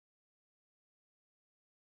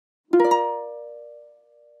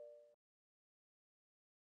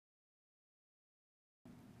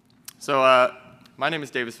My name is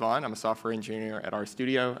Vaughn. I'm a software engineer at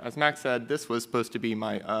RStudio. As Max said, this was supposed to be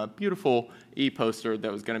my beautiful e-poster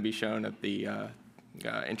that was going to be shown at the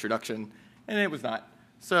introduction, and it was not.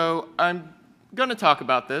 So I'm going to talk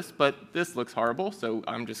about this, but this looks horrible, so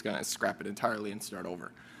I'm just going to scrap it entirely and start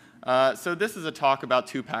over. So this is a talk about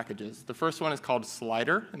two packages. The first one is called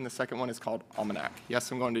Slider, and the second one is called Almanac. Yes,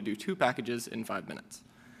 I'm going to do two packages in 5 minutes.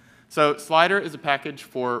 So Slider is a package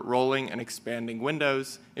for rolling and expanding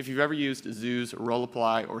windows. If you've ever used Zoo's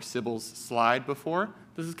Rollapply or Sybil's Slide before,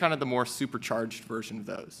 this is kind of the more supercharged version of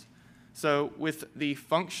those. So with the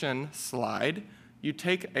function slide, you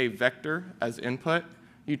take a vector as input,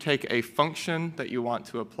 you take a function that you want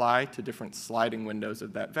to apply to different sliding windows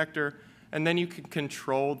of that vector, and then you can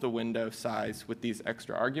control the window size with these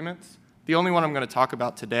extra arguments. The only one I'm going to talk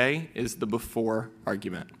about today is the before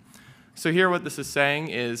argument. So here what this is saying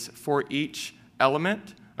is for each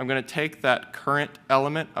element, I'm going to take that current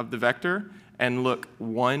element of the vector and look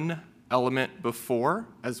one element before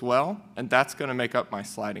as well, and that's going to make up my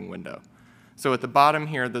sliding window. So at the bottom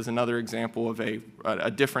here, there's another example of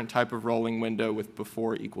a different type of rolling window with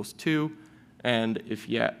before equals 2. And if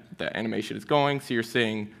yet the animation is going, so you're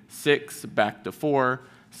seeing 6 back to 4,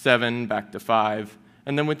 7 back to 5.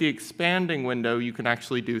 And then with the expanding window, you can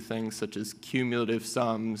actually do things such as cumulative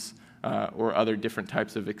sums or other different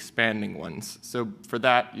types of expanding ones. So for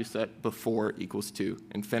that, you set before equals to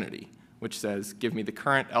infinity, which says give me the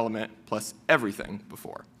current element plus everything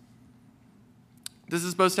before. This is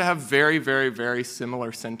supposed to have very, very, very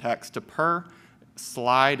similar syntax to per.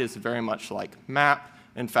 Slide is very much like map.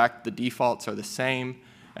 In fact, the defaults are the same.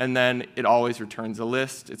 And then it always returns a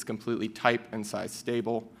list. It's completely type and size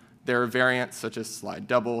stable. There are variants such as slide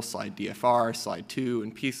double, slide DFR, slide 2,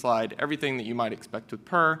 and PSlide. Everything that you might expect with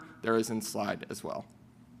per, there is in slide as well.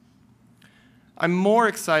 I'm more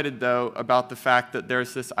excited, though, about the fact that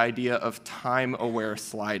there's this idea of time-aware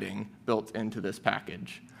sliding built into this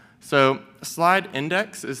package. So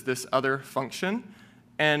SlideIndex is this other function,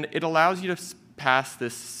 and it allows you to pass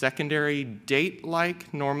this secondary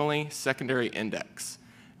date-like, normally, secondary index.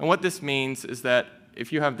 And what this means is that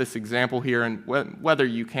if you have this example here, and whether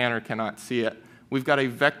you can or cannot see it, we've got a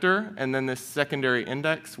vector and then this secondary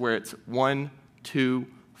index where it's 1, 2,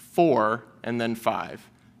 4, and then 5.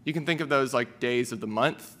 You can think of those like days of the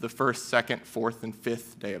month, the first, second, fourth, and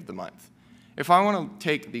fifth day of the month. If I want to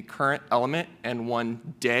take the current element and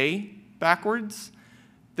one day backwards,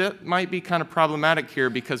 that might be kind of problematic here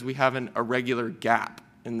because we have an irregular gap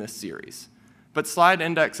in this series. But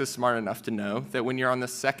SlideIndex is smart enough to know that when you're on the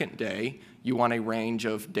second day, you want a range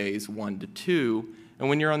of days 1 to 2. And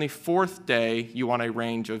when you're on the fourth day, you want a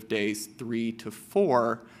range of days 3 to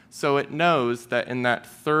 4. So it knows that in that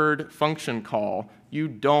third function call, you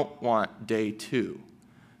don't want day 2.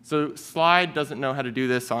 So Slide doesn't know how to do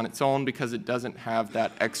this on its own because it doesn't have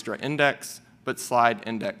that extra index, but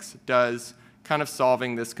SlideIndex does, kind of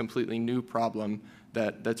solving this completely new problem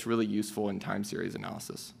that's really useful in time series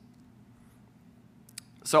analysis.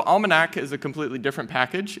 So Almanac is a completely different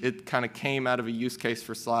package. It kind of came out of a use case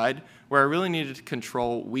for Slide where I really needed to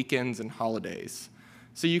control weekends and holidays.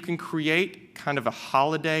 So you can create kind of a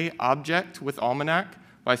holiday object with Almanac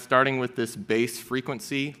by starting with this base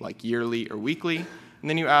frequency, like yearly or weekly, and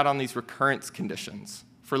then you add on these recurrence conditions.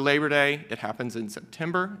 For Labor Day, it happens in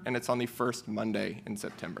September, and it's on the first Monday in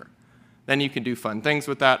September. Then you can do fun things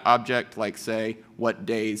with that object, like say, what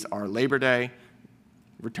days are Labor Day?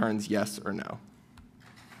 Returns yes or no.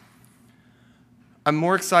 I'm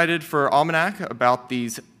more excited for Almanac about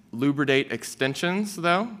these lubridate extensions,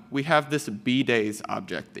 though. We have this Bdays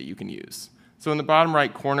object that you can use. So in the bottom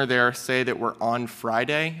right corner there, say that we're on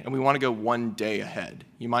Friday, and we want to go 1 day ahead.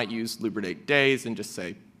 You might use lubridate days and just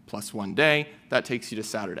say plus 1 day. That takes you to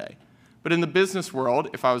Saturday. But in the business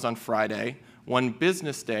world, if I was on Friday, 1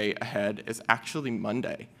 business day ahead is actually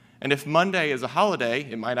Monday. And if Monday is a holiday,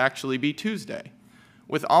 it might actually be Tuesday.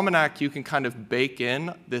 With Almanac, you can kind of bake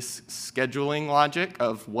in this scheduling logic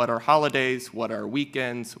of what are holidays, what are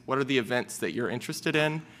weekends, what are the events that you're interested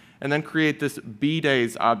in, and then create this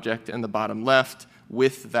Bdays object in the bottom left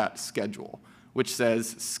with that schedule, which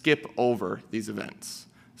says skip over these events.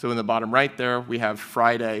 So in the bottom right there, we have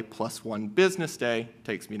Friday plus 1 business day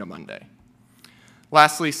takes me to Monday.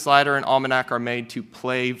 Lastly, Slider and Almanac are made to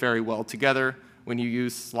play very well together. When you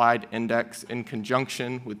use SlideIndex in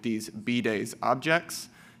conjunction with these Bdays objects,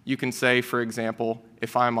 you can say, for example,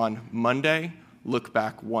 if I'm on Monday, look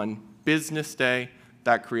back 1 business day.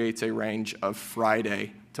 That creates a range of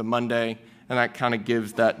Friday to Monday, and that kind of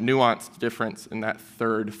gives that nuanced difference in that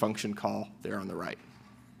third function call there on the right.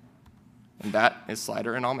 And that is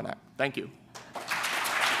Slider and Almanac. Thank you.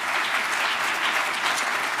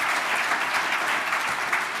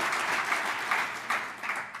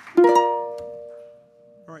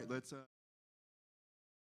 right, let's.